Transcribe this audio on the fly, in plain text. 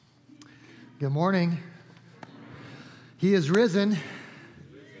Good morning. He is risen.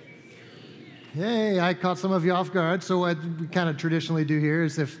 Yay, I caught some of you off guard. So what we kind of traditionally do here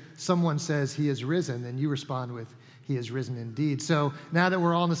is if someone says he is risen, then you respond with he is risen indeed. So now that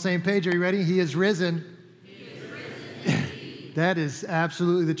we're all on the same page, are you ready? He is risen. He is risen indeed. That is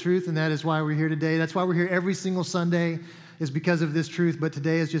absolutely the truth, and that is why we're here today. That's why we're here every single Sunday, is because of this truth, but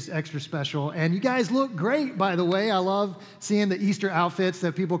today is just extra special. And you guys look great, by the way. I love seeing the Easter outfits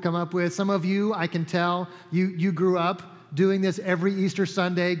that people come up with. Some of you, I can tell, you grew up doing this every Easter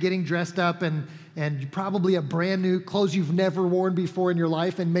Sunday, getting dressed up, and probably a brand new clothes you've never worn before in your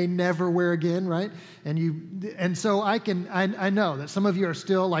life and may never wear again, right? And so I know that some of you are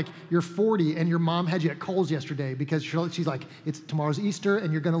still like, you're 40 and your mom had you at Kohl's yesterday because she's like, tomorrow's Easter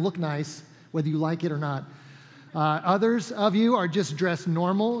and you're gonna look nice, whether you like it or not. Others of you are just dressed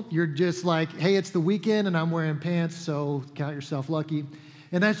normal. You're just like, hey, it's the weekend and I'm wearing pants, so count yourself lucky.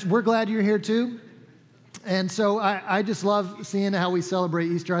 And we're glad you're here too. And so I just love seeing how we celebrate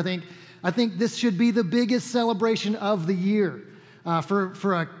Easter. I think this should be the biggest celebration of the year.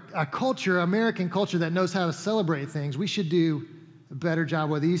 For a culture, American culture that knows how to celebrate things, we should do a better job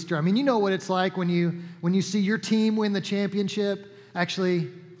with Easter. I mean, you know what it's like when you see your team win the championship. Actually,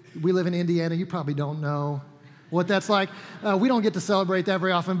 we live in Indiana. You probably don't know what that's like. We don't get to celebrate that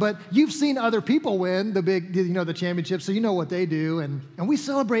very often, but you've seen other people win the championship, so you know what they do. And we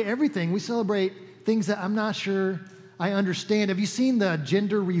celebrate everything. We celebrate things that I'm not sure I understand. Have you seen the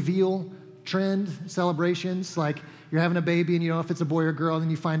gender reveal trend celebrations? Like you're having a baby and you don't know if it's a boy or girl, and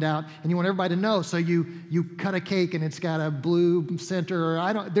then you find out and you want everybody to know. So you cut a cake and it's got a blue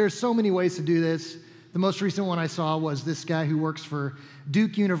center, there's so many ways to do this. The most recent one I saw was this guy who works for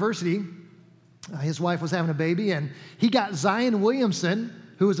Duke University. His wife was having a baby, and he got Zion Williamson,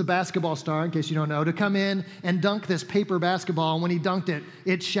 who was a basketball star, in case you don't know, to come in and dunk this paper basketball. And when he dunked it,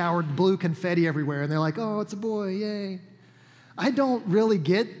 it showered blue confetti everywhere. And they're like, oh, it's a boy, yay. I don't really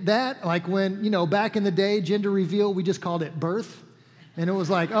get that. Like when, back in the day, gender reveal, we just called it birth. And it was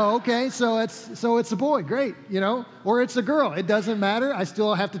like, oh, okay, so it's a boy, great, or it's a girl. It doesn't matter. I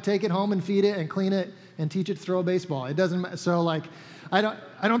still have to take it home and feed it and clean it and teach it to throw a baseball. It doesn't matter. So like, I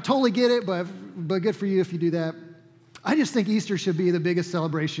don't totally get it, but good for you if you do that. I just think Easter should be the biggest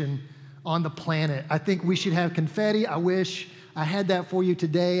celebration on the planet. I think we should have confetti. I wish I had that for you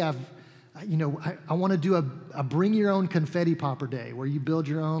today. I want to do a bring your own confetti popper day where you build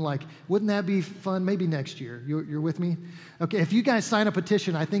your own. Like, wouldn't that be fun? Maybe next year. You're with me? Okay, if you guys sign a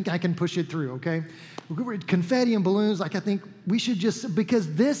petition, I think I can push it through, okay? Confetti and balloons, I think we should just,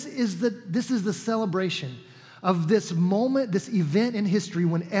 because this is the celebration of this moment, this event in history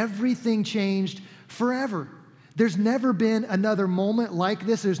when everything changed forever. There's never been another moment like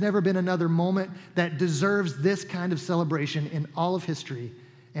this. There's never been another moment that deserves this kind of celebration in all of history.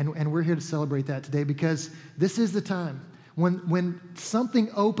 And we're here to celebrate that today because this is the time when something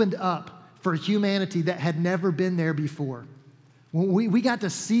opened up for humanity that had never been there before. When we got to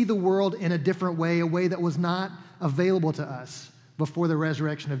see the world in a different way, a way that was not available to us before the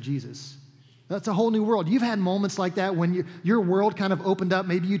resurrection of Jesus. That's a whole new world. You've had moments like that when your world kind of opened up.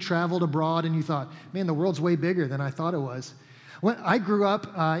 Maybe you traveled abroad and you thought, man, the world's way bigger than I thought it was. When I grew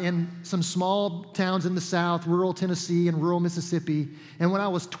up in some small towns in the South, rural Tennessee and rural Mississippi. And when I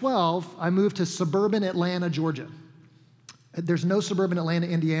was 12, I moved to suburban Atlanta, Georgia. There's no suburban Atlanta,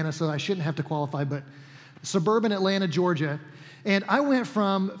 Indiana, so I shouldn't have to qualify, but suburban Atlanta, Georgia. And I went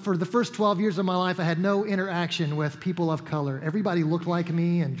for the first 12 years of my life, I had no interaction with people of color. Everybody looked like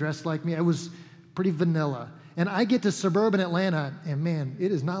me and dressed like me. It was pretty vanilla. And I get to suburban Atlanta, and man,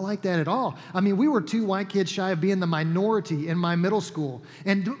 it is not like that at all. I mean, we were 2 white kids shy of being the minority in my middle school.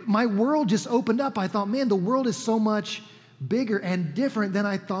 And my world just opened up. I thought, man, the world is so much bigger and different than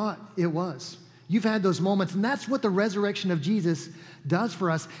I thought it was. You've had those moments, and that's what the resurrection of Jesus does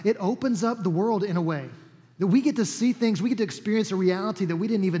for us. It opens up the world in a way that we get to see things, we get to experience a reality that we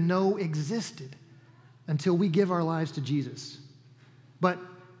didn't even know existed until we give our lives to Jesus. But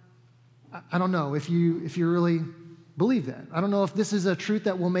I don't know if you really believe that. I don't know if this is a truth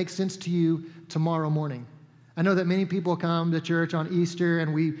that will make sense to you tomorrow morning. I know that many people come to church on Easter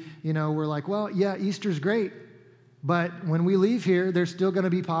and we're like, well, yeah, Easter's great, but when we leave here, there's still going to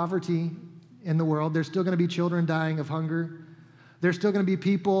be poverty in the world. There's still going to be children dying of hunger. There's still going to be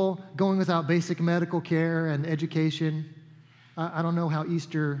people going without basic medical care and education. I don't know how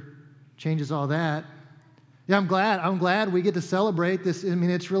Easter changes all that. Yeah, I'm glad we get to celebrate this. I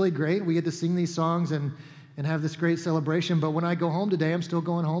mean, it's really great. We get to sing these songs and have this great celebration. But when I go home today, I'm still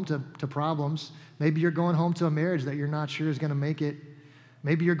going home to problems. Maybe you're going home to a marriage that you're not sure is going to make it.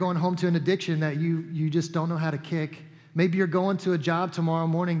 Maybe you're going home to an addiction that you just don't know how to kick. Maybe you're going to a job tomorrow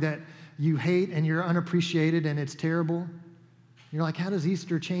morning that you hate and you're unappreciated and it's terrible. You're like, how does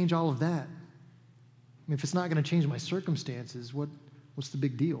Easter change all of that? I mean, if it's not going to change my circumstances, what's the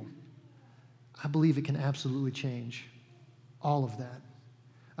big deal? I believe it can absolutely change all of that.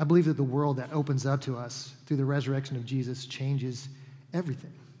 I believe that the world that opens up to us through the resurrection of Jesus changes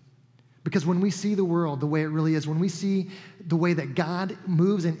everything. Because when we see the world the way it really is, when we see the way that God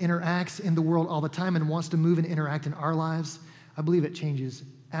moves and interacts in the world all the time and wants to move and interact in our lives, I believe it changes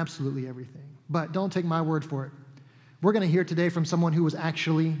absolutely everything. But don't take my word for it. We're going to hear today from someone who was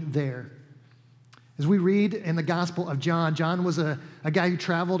actually there. As we read in the Gospel of John, John was a guy who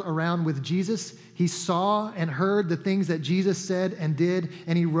traveled around with Jesus. He saw and heard the things that Jesus said and did,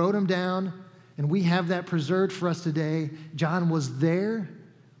 and he wrote them down, and we have that preserved for us today. John was there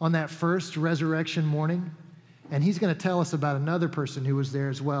on that first resurrection morning, and he's going to tell us about another person who was there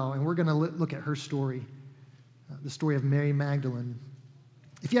as well, and we're going to look at her story, the story of Mary Magdalene.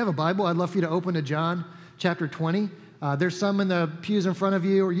 If you have a Bible, I'd love for you to open to John chapter 20. There's some in the pews in front of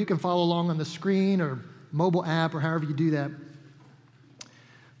you, or you can follow along on the screen or mobile app or however you do that.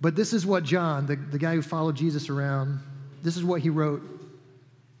 But this is what John, the guy who followed Jesus around, this is what he wrote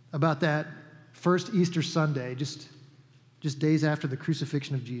about that first Easter Sunday, just days after the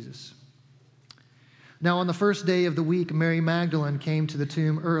crucifixion of Jesus. Now, on the first day of the week, Mary Magdalene came to the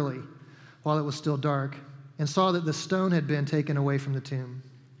tomb early, while it was still dark, and saw that the stone had been taken away from the tomb.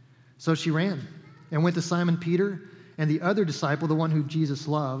 So she ran and went to Simon Peter and the other disciple, the one who Jesus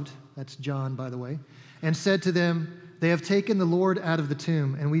loved, that's John, by the way, and said to them, "They have taken the Lord out of the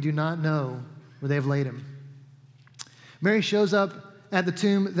tomb, and we do not know where they have laid him." Mary shows up at the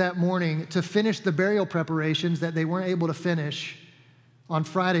tomb that morning to finish the burial preparations that they weren't able to finish on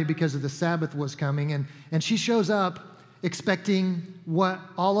Friday because of the Sabbath was coming. And she shows up expecting what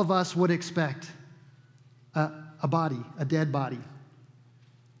all of us would expect, a body, a dead body.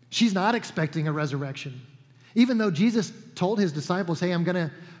 She's not expecting a resurrection. Even though Jesus told his disciples, hey, I'm going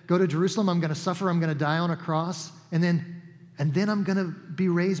to go to Jerusalem, I'm going to suffer, I'm going to die on a cross, and then I'm going to be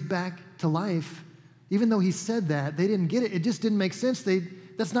raised back to life. Even though he said that, they didn't get it. It just didn't make sense.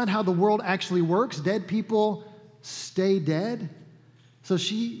 That's not how the world actually works. Dead people stay dead. So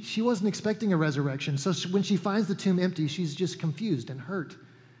she wasn't expecting a resurrection. So when she finds the tomb empty, she's just confused and hurt.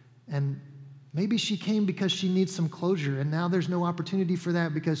 And maybe she came because she needs some closure, and now there's no opportunity for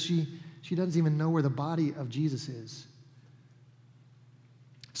that because she doesn't even know where the body of Jesus is.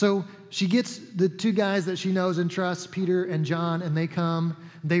 So she gets the two guys that she knows and trusts, Peter and John, and they come,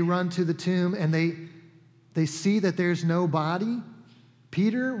 they run to the tomb, and they see that there's no body.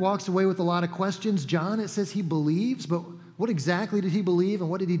 Peter walks away with a lot of questions. John, it says he believes, but what exactly did he believe and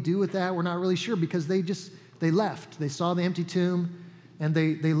what did he do with that? We're not really sure because they left. They saw the empty tomb and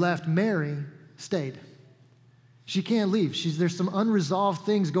they left. Mary stayed. She can't leave. There's some unresolved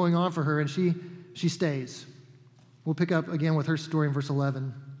things going on for her, and she stays. We'll pick up again with her story in verse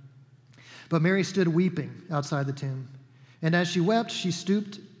 11. But Mary stood weeping outside the tomb. And as she wept, she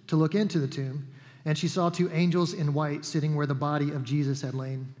stooped to look into the tomb, and she saw two angels in white sitting where the body of Jesus had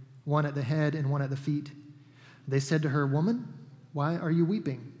lain, one at the head and one at the feet. They said to her, "Woman, why are you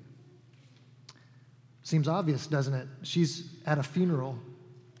weeping?" Seems obvious, doesn't it? She's at a funeral.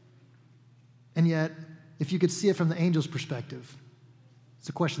 And yet, if you could see it from the angel's perspective, it's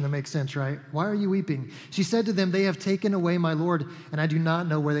a question that makes sense, right? Why are you weeping? She said to them, "They have taken away my Lord, and I do not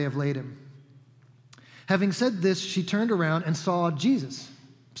know where they have laid him." Having said this, she turned around and saw Jesus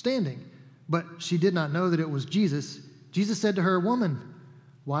standing, but she did not know that it was Jesus. Jesus said to her, "Woman,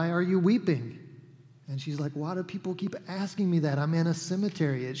 why are you weeping?" And she's like, "Why do people keep asking me that? I'm in a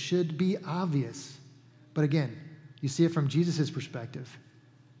cemetery. It should be obvious." But again, you see it from Jesus' perspective,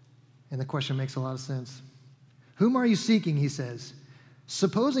 and the question makes a lot of sense. "Whom are you seeking?" he says.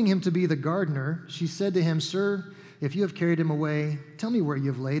 Supposing him to be the gardener, she said to him, "Sir, if you have carried him away, tell me where you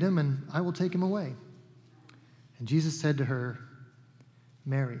have laid him, and I will take him away." And Jesus said to her,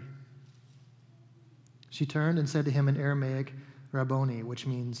 "Mary." She turned and said to him in Aramaic, "Rabboni," which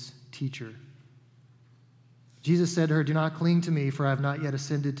means teacher. Jesus said to her, "Do not cling to me, for I have not yet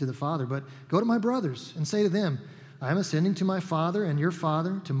ascended to the Father, but go to my brothers and say to them, I am ascending to my Father and your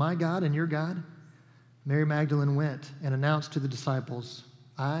Father, to my God and your God." Mary Magdalene went and announced to the disciples,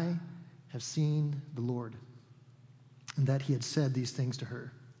 "I have seen the Lord," and that he had said these things to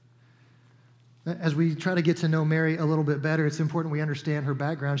her. As we try to get to know Mary a little bit better, it's important we understand her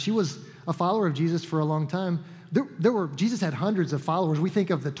background. She was a follower of Jesus for a long time. Jesus had hundreds of followers. We think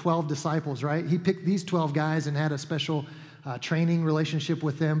of the 12 disciples, right? He picked these 12 guys and had a special training relationship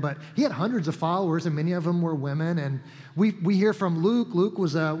with them, but he had hundreds of followers, and many of them were women. And we hear from Luke. Luke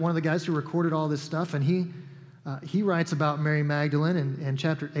was one of the guys who recorded all this stuff, and he He writes about Mary Magdalene in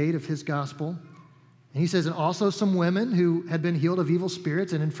chapter 8 of his gospel. And he says, and also some women who had been healed of evil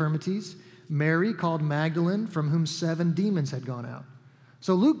spirits and infirmities, Mary called Magdalene, from whom 7 demons had gone out.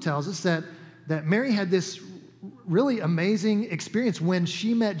 So Luke tells us that Mary had this really amazing experience when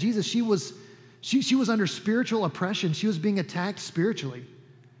she met Jesus. She was under spiritual oppression. She was being attacked spiritually,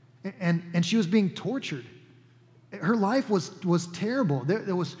 and she was being tortured. Her life was terrible.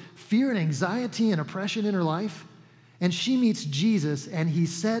 There was fear and anxiety and oppression in her life, and she meets Jesus, and he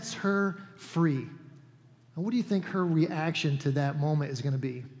sets her free. And what do you think her reaction to that moment is going to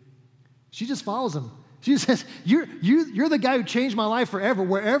be? She just follows him. She says, you're the guy who changed my life forever.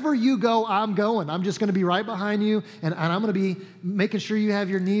 Wherever you go, I'm going. I'm just going to be right behind you, and I'm going to be making sure you have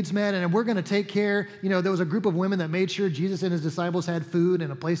your needs met, and we're going to take care. There was a group of women that made sure Jesus and his disciples had food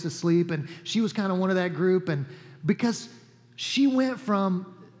and a place to sleep, and she was kind of one of that group. And because she went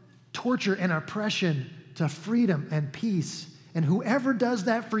from torture and oppression to freedom and peace, and whoever does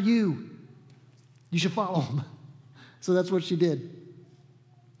that for you, you should follow him. So that's what she did.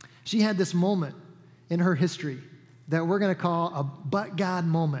 She had this moment in her history that we're going to call a but God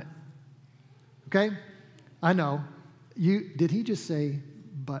moment. Okay? I know. Did he just say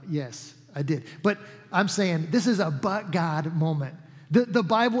but? Yes, I did. But I'm saying this is a but God moment. The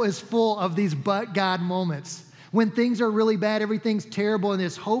Bible is full of these but God moments. When things are really bad, everything's terrible, and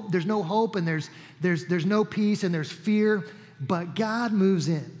there's no hope, and there's no peace, and there's fear. But God moves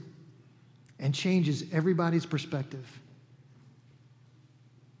in and changes everybody's perspective.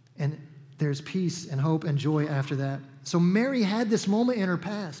 And there's peace and hope and joy after that. So Mary had this moment in her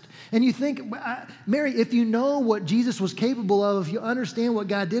past. And you think, Mary, if you know what Jesus was capable of, if you understand what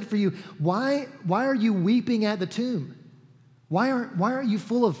God did for you, why are you weeping at the tomb? Why aren't you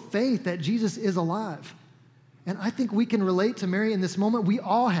full of faith that Jesus is alive? And I think we can relate to Mary in this moment. We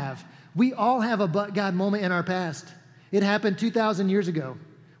all have. We all have a but God moment in our past. It happened 2,000 years ago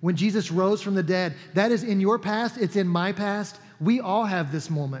when Jesus rose from the dead. That is in your past. It's in my past. We all have this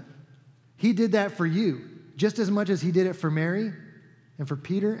moment. He did that for you, just as much as he did it for Mary and for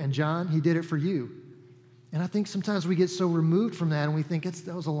Peter and John. He did it for you. And I think sometimes we get so removed from that, and we think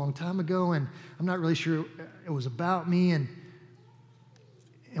that was a long time ago, and I'm not really sure it was about me. And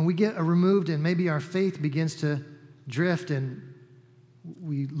we get removed, and maybe our faith begins to drift, and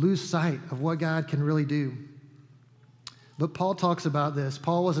we lose sight of what God can really do. But Paul talks about this.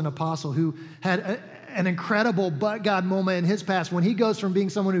 Paul was an apostle who had an incredible but God moment in his past when he goes from being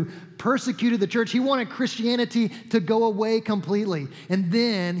someone who persecuted the church. He wanted Christianity to go away completely. And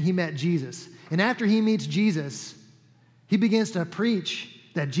then he met Jesus. And after he meets Jesus, he begins to preach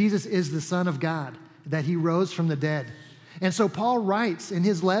that Jesus is the Son of God, that he rose from the dead. And so Paul writes in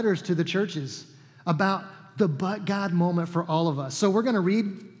his letters to the churches about the but God moment for all of us. So we're going to read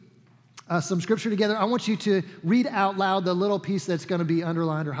some scripture together. I want you to read out loud the little piece that's going to be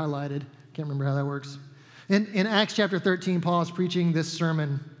underlined or highlighted. Can't remember how that works. In Acts chapter 13, Paul is preaching this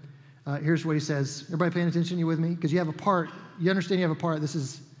sermon. Here's what he says. Everybody paying attention? You with me? Because you have a part. You understand you have a part. This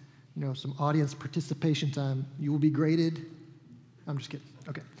is, some audience participation time. You will be graded. I'm just kidding.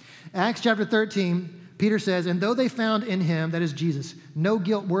 Okay. Acts chapter 13, Peter says, and though they found in him, that is Jesus, no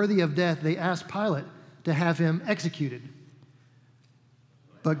guilt worthy of death, they asked Pilate to have him executed.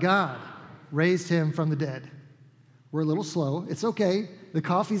 But God raised him from the dead. We're a little slow. It's okay. The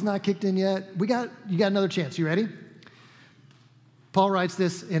coffee's not kicked in yet. You got another chance. You ready? Paul writes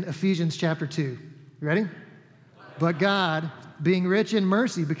this in Ephesians chapter 2. You ready? But God, being rich in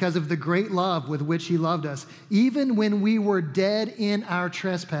mercy because of the great love with which he loved us, even when we were dead in our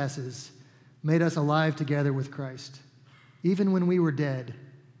trespasses, made us alive together with Christ. Even when we were dead.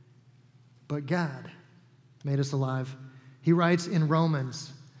 But God made us alive. He writes in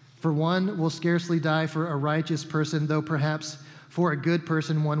Romans, for one will scarcely die for a righteous person, though perhaps for a good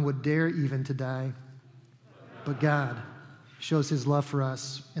person one would dare even to die. But God shows his love for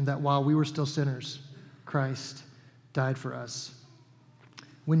us in that while we were still sinners, Christ died for us.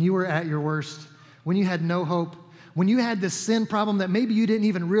 When you were at your worst, when you had no hope, when you had this sin problem that maybe you didn't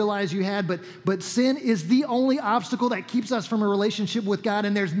even realize you had, but sin is the only obstacle that keeps us from a relationship with God,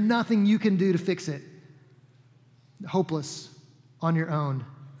 and there's nothing you can do to fix it. Hopeless on your own.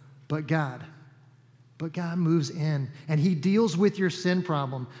 But God moves in, and he deals with your sin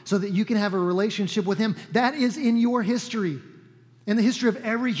problem so that you can have a relationship with him. That is in your history, in the history of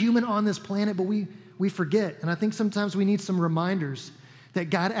every human on this planet, but we forget. And I think sometimes we need some reminders that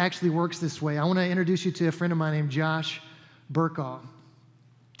God actually works this way. I want to introduce you to a friend of mine named Josh Burkaw.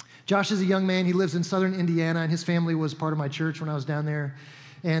 Josh is a young man. He lives in southern Indiana, and his family was part of my church when I was down there.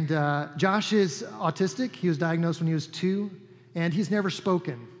 And Josh is autistic. He was diagnosed when he was 2, and he's never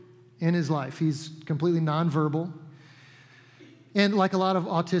spoken in his life. He's completely nonverbal. And like a lot of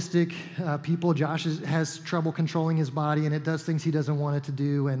autistic people, Josh has trouble controlling his body, and it does things he doesn't want it to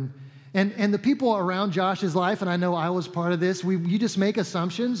do. And the people around Josh's life, and I know I was part of this, you just make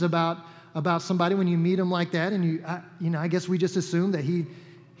assumptions about somebody when you meet him like that, and I guess we just assumed that he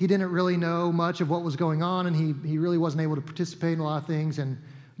didn't really know much of what was going on, and he really wasn't able to participate in a lot of things, and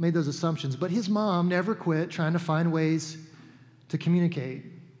made those assumptions. But his mom never quit trying to find ways to communicate.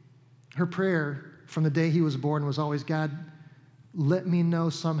 Her prayer from the day he was born was always, God, let me know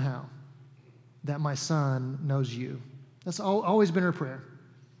somehow that my son knows you. That's always been her prayer.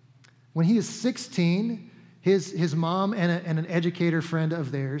 When he is 16, his mom and an educator friend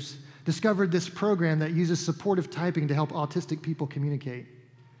of theirs discovered this program that uses supportive typing to help autistic people communicate.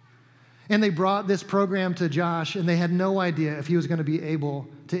 And they brought this program to Josh, and they had no idea if he was going to be able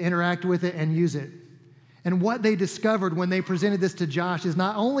to interact with it and use it. And what they discovered when they presented this to Josh is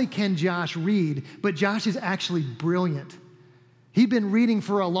not only can Josh read, but Josh is actually brilliant. He'd been reading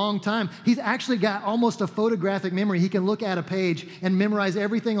for a long time. He's actually got almost a photographic memory. He can look at a page and memorize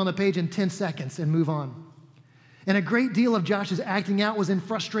everything on the page in 10 seconds and move on. And a great deal of Josh's acting out was in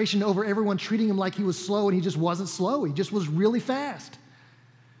frustration over everyone treating him like he was slow, and he just wasn't slow. He just was really fast.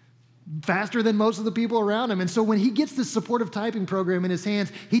 Faster than most of the people around him. And so when he gets this supportive typing program in his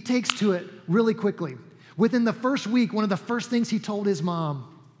hands, he takes to it really quickly. Within the first week, one of the first things he told his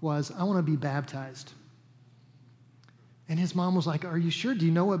mom was, I want to be baptized. And his mom was like, are you sure? Do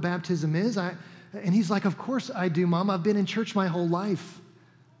you know what baptism is? And he's like, of course I do, Mom. I've been in church my whole life.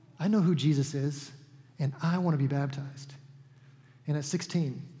 I know who Jesus is, and I want to be baptized. And at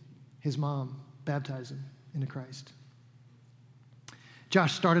 16, his mom baptized him into Christ.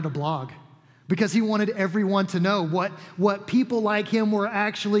 Josh started a blog because he wanted everyone to know what people like him were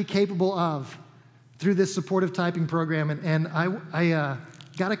actually capable of through this supportive typing program. And I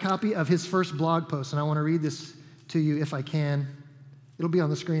got a copy of his first blog post, and I want to read this to you if I can. It'll be on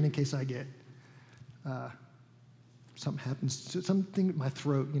the screen in case I get something happens, something in my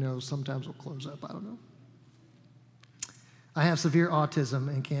throat, sometimes will close up. I don't know. I have severe autism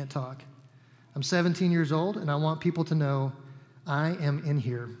and can't talk. I'm 17 years old, and I want people to know I am in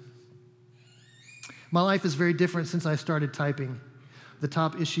here. My life is very different since I started typing. The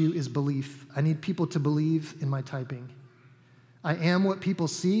top issue is belief. I need people to believe in my typing. I am what people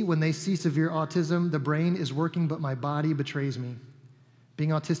see when they see severe autism. The brain is working, but my body betrays me.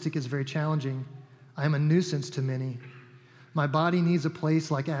 Being autistic is very challenging. I am a nuisance to many. My body needs a place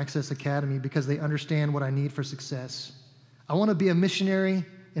like Access Academy because they understand what I need for success. I want to be a missionary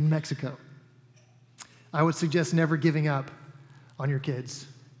in Mexico. I would suggest never giving up on your kids.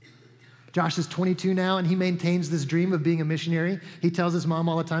 Josh is 22 now, and he maintains this dream of being a missionary. He tells his mom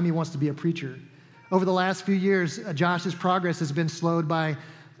all the time he wants to be a preacher. Over the last few years, Josh's progress has been slowed by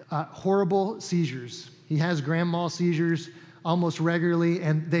horrible seizures. He has grand mal seizures almost regularly,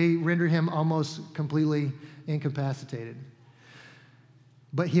 and they render him almost completely incapacitated.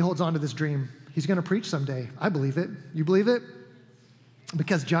 But he holds on to this dream. He's going to preach someday. I believe it. You believe it?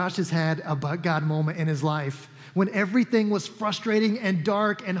 Because Josh has had a but God moment in his life when everything was frustrating and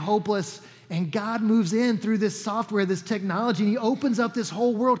dark and hopeless, and God moves in through this software, this technology, and he opens up this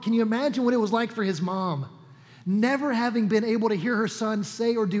whole world. Can you imagine what it was like for his mom? Never having been able to hear her son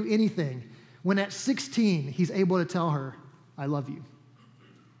say or do anything, when at 16, he's able to tell her, I love you,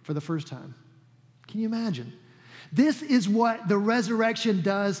 for the first time. Can you imagine? This is what the resurrection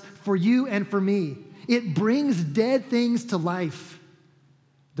does for you and for me. It brings dead things to life.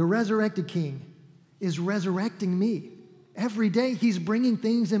 The resurrected King is resurrecting me. Every day, he's bringing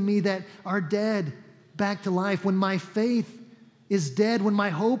things in me that are dead back to life. When my faith is dead, when my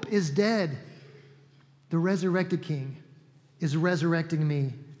hope is dead, the resurrected King is resurrecting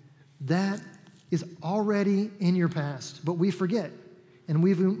me. That is already in your past, but we forget, and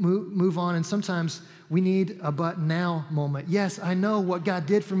we move on, and sometimes we need a but now moment. Yes, I know what God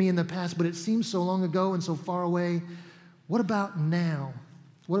did for me in the past, but it seems so long ago and so far away. What about now?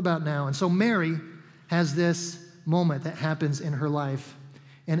 What about now? And so Mary has this moment that happens in her life,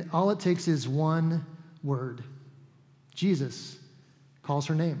 and all it takes is one word. Jesus calls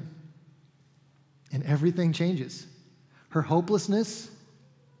her name, and everything changes. Her hopelessness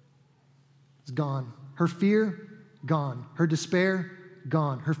is gone. Her fear, gone. Her despair,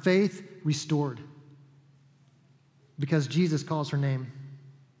 gone. Her faith, restored. Because Jesus calls her name.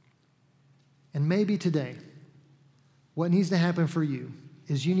 And maybe today, what needs to happen for you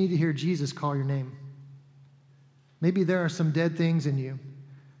is you need to hear Jesus call your name. Maybe there are some dead things in you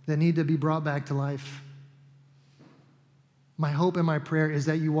that need to be brought back to life. My hope and my prayer is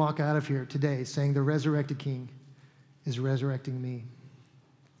that you walk out of here today saying, the resurrected King is resurrecting me.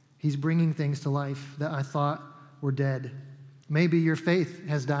 He's bringing things to life that I thought were dead. Maybe your faith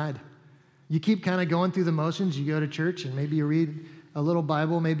has died. You keep kind of going through the motions. You go to church and maybe you read a little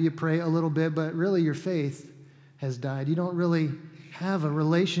Bible, maybe you pray a little bit, but really your faith has died. You don't really have a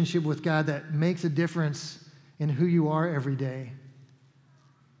relationship with God that makes a difference in who you are every day.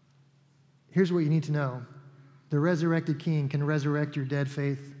 Here's what you need to know. The resurrected King can resurrect your dead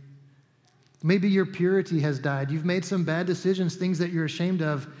faith. Maybe your purity has died. You've made some bad decisions, things that you're ashamed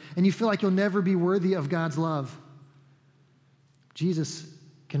of, and you feel like you'll never be worthy of God's love. Jesus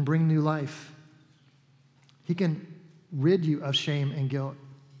can bring new life. He can rid you of shame and guilt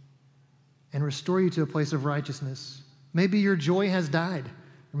and restore you to a place of righteousness. Maybe your joy has died,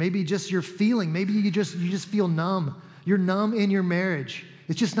 or maybe just your feeling. Maybe you just feel numb. You're numb in your marriage.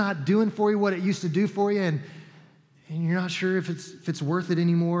 It's just not doing for you what it used to do for you, and you're not sure if it's worth it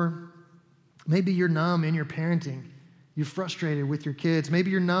anymore. Maybe you're numb in your parenting. You're frustrated with your kids.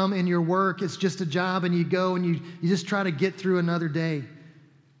 Maybe you're numb in your work. It's just a job, and you go and you just try to get through another day.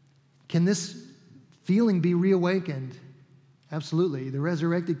 Can this feeling be reawakened? Absolutely. The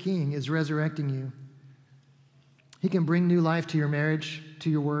resurrected King is resurrecting you. He can bring new life to your marriage, to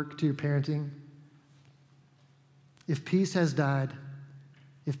your work, to your parenting. If peace has died,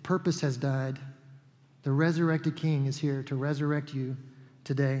 if purpose has died, the resurrected King is here to resurrect you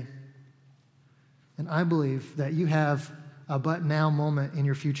today. And I believe that you have a but now moment in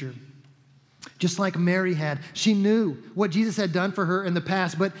your future. Just like Mary had. She knew what Jesus had done for her in the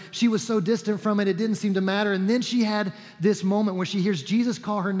past, but she was so distant from it, it didn't seem to matter. And then she had this moment where she hears Jesus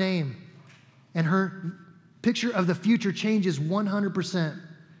call her name, and her picture of the future changes 100%.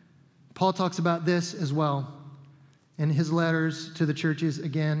 Paul talks about this as well in his letters to the churches.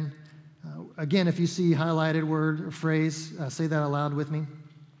 Again, if you see highlighted word or phrase, say that aloud with me.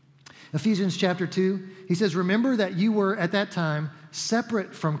 Ephesians chapter 2, he says, "Remember that you were at that time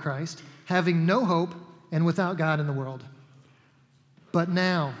separate from Christ, having no hope and without God in the world. But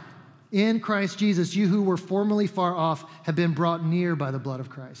now, in Christ Jesus, you who were formerly far off have been brought near by the blood of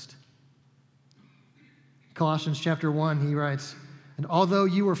Christ." Colossians chapter 1, he writes, "And although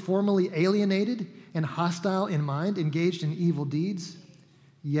you were formerly alienated and hostile in mind, engaged in evil deeds,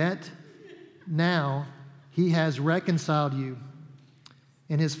 yet now he has reconciled you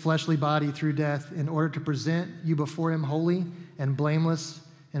in his fleshly body through death in order to present you before him holy and blameless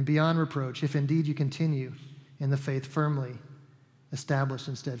and beyond reproach, if indeed you continue in the faith firmly established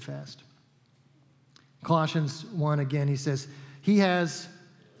and steadfast." Colossians 1 again, he says, "He has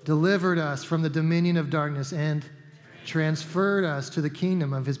delivered us from the dominion of darkness and transferred us to the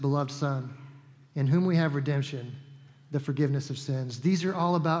kingdom of his beloved Son, in whom we have redemption, the forgiveness of sins." These are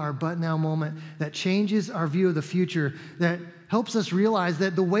all about our but now moment that changes our view of the future, that helps us realize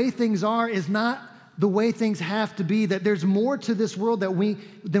that the way things are is not the way things have to be, that there's more to this world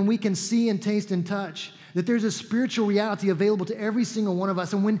than we can see and taste and touch, that there's a spiritual reality available to every single one of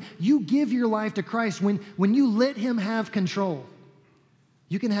us. And when you give your life to Christ, when you let him have control,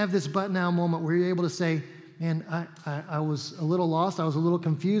 you can have this but now moment where you're able to say, man, I was a little lost, I was a little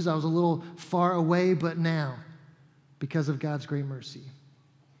confused, I was a little far away, but now, because of God's great mercy,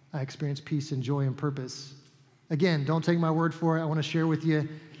 I experience peace and joy and purpose. Again, don't take my word for it. I want to share with you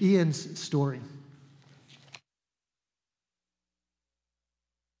Ian's story.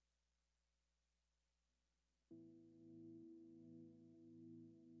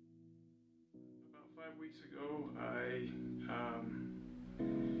 About 5 weeks ago,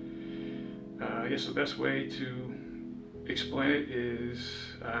 I guess the best way to explain it is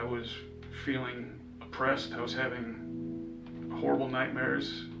I was feeling oppressed. I was having horrible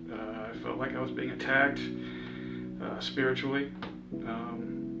nightmares. I felt like I was being attacked spiritually.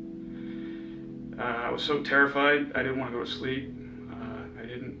 I was so terrified, I didn't want to go to sleep.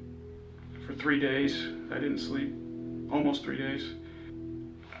 For 3 days, I didn't sleep, almost 3 days.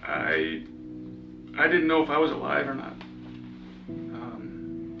 I didn't know if I was alive or not.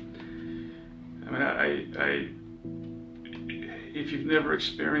 If you've never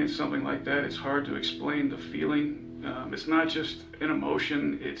experienced something like that, it's hard to explain the feeling. It's not just an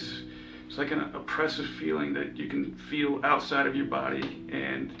emotion, it's like an oppressive feeling that you can feel outside of your body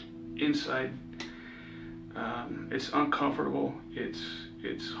and inside. It's uncomfortable,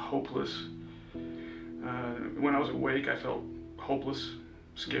 it's hopeless. When I was awake, I felt hopeless,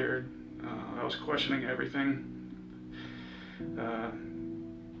 scared. I was questioning everything.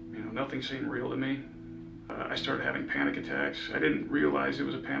 Nothing seemed real to me. I started having panic attacks. I didn't realize it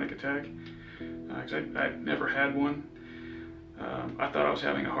was a panic attack because I'd never had one. I thought I was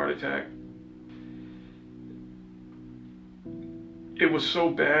having a heart attack. It was so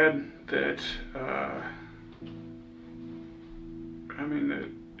bad that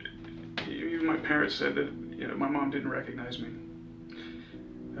even my parents said that, my mom didn't recognize me.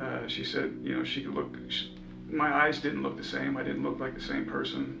 She said, she could look, my eyes didn't look the same. I didn't look like the same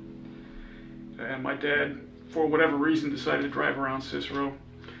person. And my dad, for whatever reason, decided to drive around Cicero.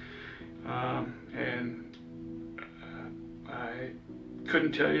 And I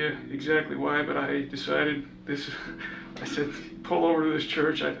couldn't tell you exactly why, but I decided I said, pull over to this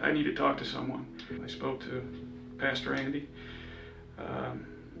church. I need to talk to someone. I spoke to Pastor Andy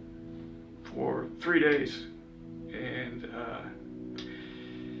for 3 days. And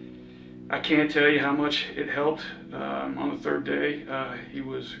I can't tell you how much it helped. On the third day, he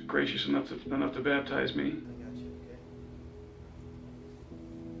was gracious enough to baptize me.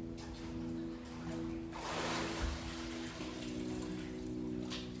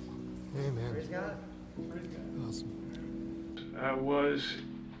 Amen. Praise God. Awesome. I was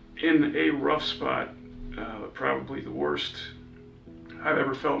in a rough spot, probably the worst I've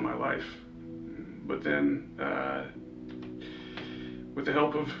ever felt in my life. But then, with the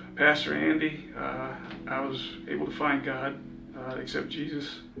help of Pastor Andy, I was able to find God, accept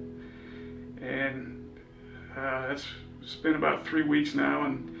Jesus. And it's been about 3 weeks now,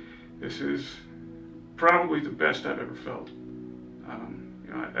 and this is probably the best I've ever felt.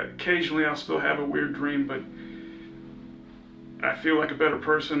 Occasionally I'll still have a weird dream, but I feel like a better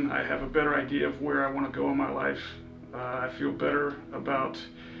person. I have a better idea of where I want to go in my life. I feel better about,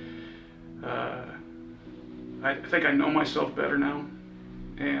 I think I know myself better now,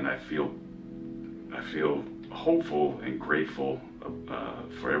 and I feel hopeful and grateful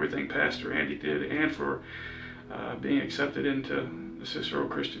for everything Pastor Andy did and for being accepted into the Cicero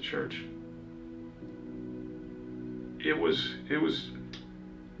Christian Church. It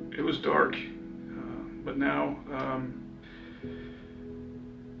was dark, but now,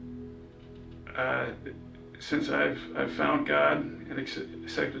 since I've found God and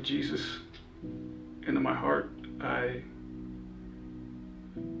accepted Jesus into my heart, I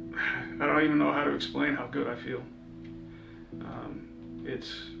don't even know how to explain how good I feel.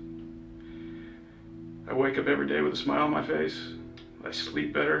 I wake up every day with a smile on my face. I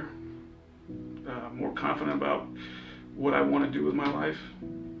sleep better, more confident about what I want to do with my life,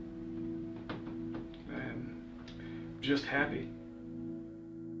 and just happy.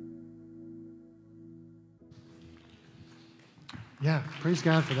 Yeah, praise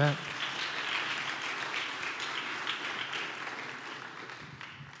God for that.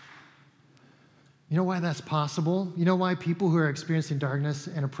 You know why that's possible? You know why people who are experiencing darkness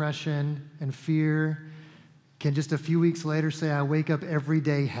and oppression and fear can just a few weeks later say, I wake up every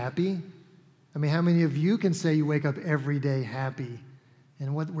day happy? I mean, how many of you can say you wake up every day happy?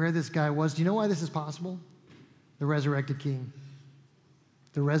 And where this guy was, do you know why this is possible? The resurrected King.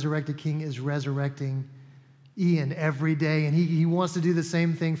 The resurrected King is resurrecting Ian every day, and he wants to do the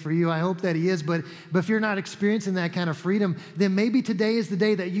same thing for you. I hope that he is, but if you're not experiencing that kind of freedom, then maybe today is the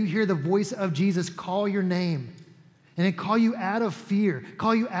day that you hear the voice of Jesus call your name, and then call you out of fear,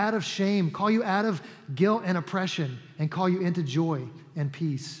 call you out of shame, call you out of guilt and oppression, and call you into joy and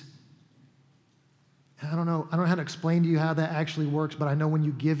peace. And I don't know how to explain to you how that actually works, but I know when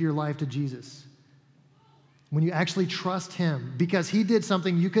you give your life to Jesus, when you actually trust him, because he did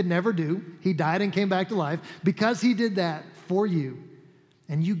something you could never do. He died and came back to life. Because he did that for you,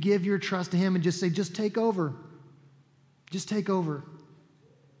 and you give your trust to him and just say, just take over. Just take over.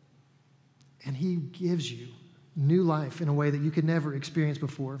 And he gives you new life in a way that you could never experience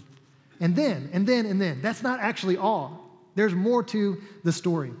before. And then, that's not actually all. There's more to the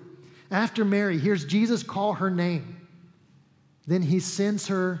story. After Mary hears Jesus call her name, then he sends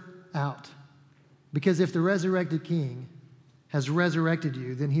her out. Because if the resurrected King has resurrected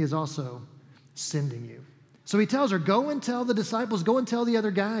you, then he is also sending you. So he tells her, go and tell the disciples, go and tell the other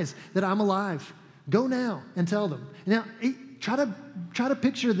guys that I'm alive. Go now and tell them. Now, try to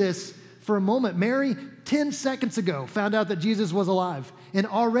picture this for a moment. Mary, 10 seconds ago, found out that Jesus was alive, and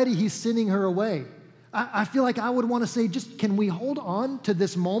already he's sending her away. I feel like I would want to say, just can we hold on to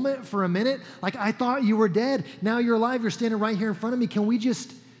this moment for a minute? Like, I thought you were dead. Now you're alive. You're standing right here in front of me.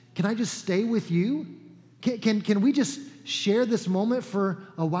 Can I just stay with you? Can we just share this moment for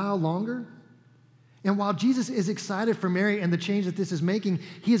a while longer? And while Jesus is excited for Mary and the change that this is making,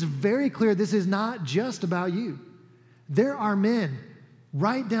 he is very clear this is not just about you. There are men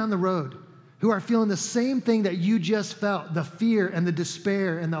right down the road who are feeling the same thing that you just felt, the fear and the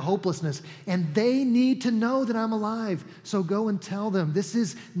despair and the hopelessness, and they need to know that I'm alive. So go and tell them this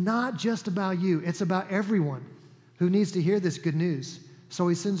is not just about you. It's about everyone who needs to hear this good news. So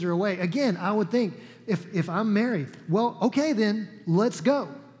he sends her away. Again, I would think, if I'm Mary, well, okay then, let's go.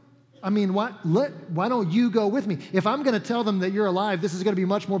 I mean, why don't you go with me? If I'm going to tell them that you're alive, this is going to be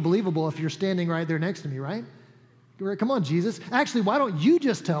much more believable if you're standing right there next to me, right? Come on, Jesus. Actually, why don't you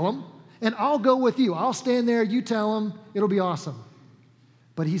just tell them, and I'll go with you. I'll stand there, you tell them, it'll be awesome.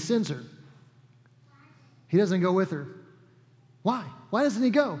 But he sends her. He doesn't go with her. Why? Why doesn't he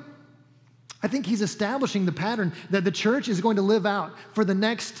go? I think he's establishing the pattern that the church is going to live out for the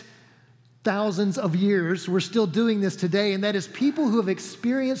next thousands of years. We're still doing this today, and that is people who have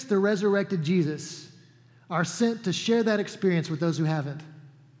experienced the resurrected Jesus are sent to share that experience with those who haven't.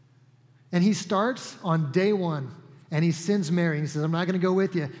 And he starts on day one, and he sends Mary, and he says, I'm not going to go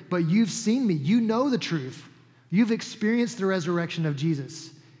with you, but you've seen me. You know the truth. You've experienced the resurrection of Jesus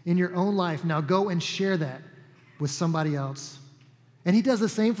in your own life. Now go and share that with somebody else. And he does the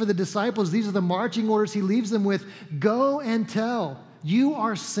same for the disciples. These are the marching orders he leaves them with. Go and tell. You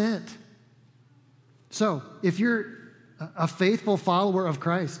are sent. So, if you're a faithful follower of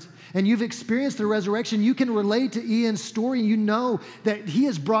Christ and you've experienced the resurrection, you can relate to Ian's story. You know that he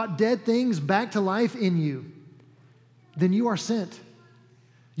has brought dead things back to life in you. Then you are sent.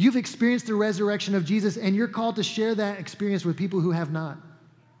 You've experienced the resurrection of Jesus, and you're called to share that experience with people who have not.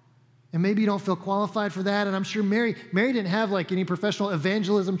 And maybe you don't feel qualified for that. And I'm sure Mary didn't have like any professional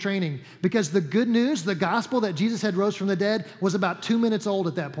evangelism training, because the good news, the gospel that Jesus had rose from the dead, was about 2 minutes old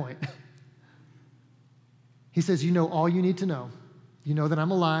at that point. He says, you know all you need to know. You know that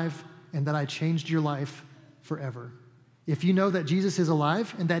I'm alive and that I changed your life forever. If you know that Jesus is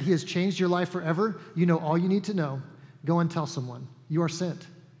alive and that he has changed your life forever, you know all you need to know. Go and tell someone. You are sent.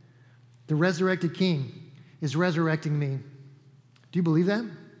 The resurrected King is resurrecting me. Do you believe that?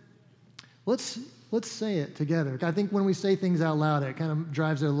 Let's say it together. I think when we say things out loud, it kind of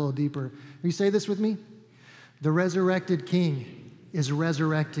drives it a little deeper. Will you say this with me? The resurrected King is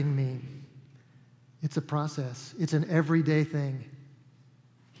resurrecting me. It's a process. It's an everyday thing.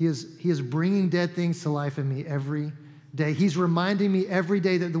 He is bringing dead things to life in me every day. He's reminding me every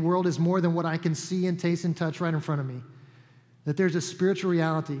day that the world is more than what I can see and taste and touch right in front of me. That there's a spiritual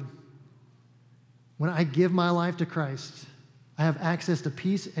reality. When I give my life to Christ, I have access to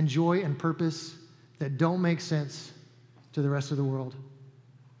peace and joy and purpose that don't make sense to the rest of the world.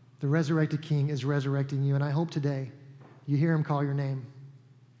 The resurrected King is resurrecting you, and I hope today you hear him call your name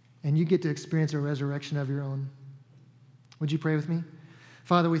and you get to experience a resurrection of your own. Would you pray with me?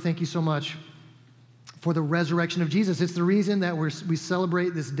 Father, we thank you so much for the resurrection of Jesus. It's the reason that we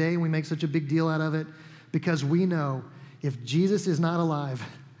celebrate this day and we make such a big deal out of it, because we know if Jesus is not alive,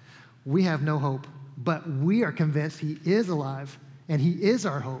 we have no hope. But we are convinced he is alive and he is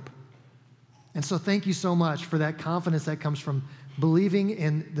our hope. And so thank you so much for that confidence that comes from believing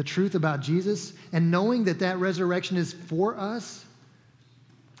in the truth about Jesus and knowing that that resurrection is for us.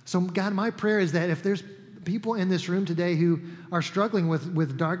 So God, my prayer is that if there's people in this room today who are struggling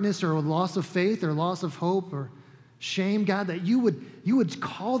with darkness or loss of faith or loss of hope or shame, God, that you would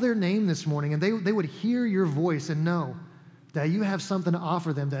call their name this morning and they would hear your voice and know that you have something to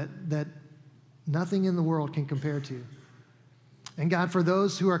offer them that nothing in the world can compare to. And God, for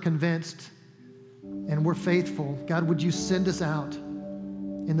those who are convinced and we're faithful, God, would you send us out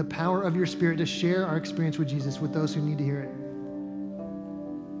in the power of your Spirit to share our experience with Jesus with those who need to hear it.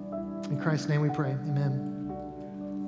 In Christ's name we pray, amen.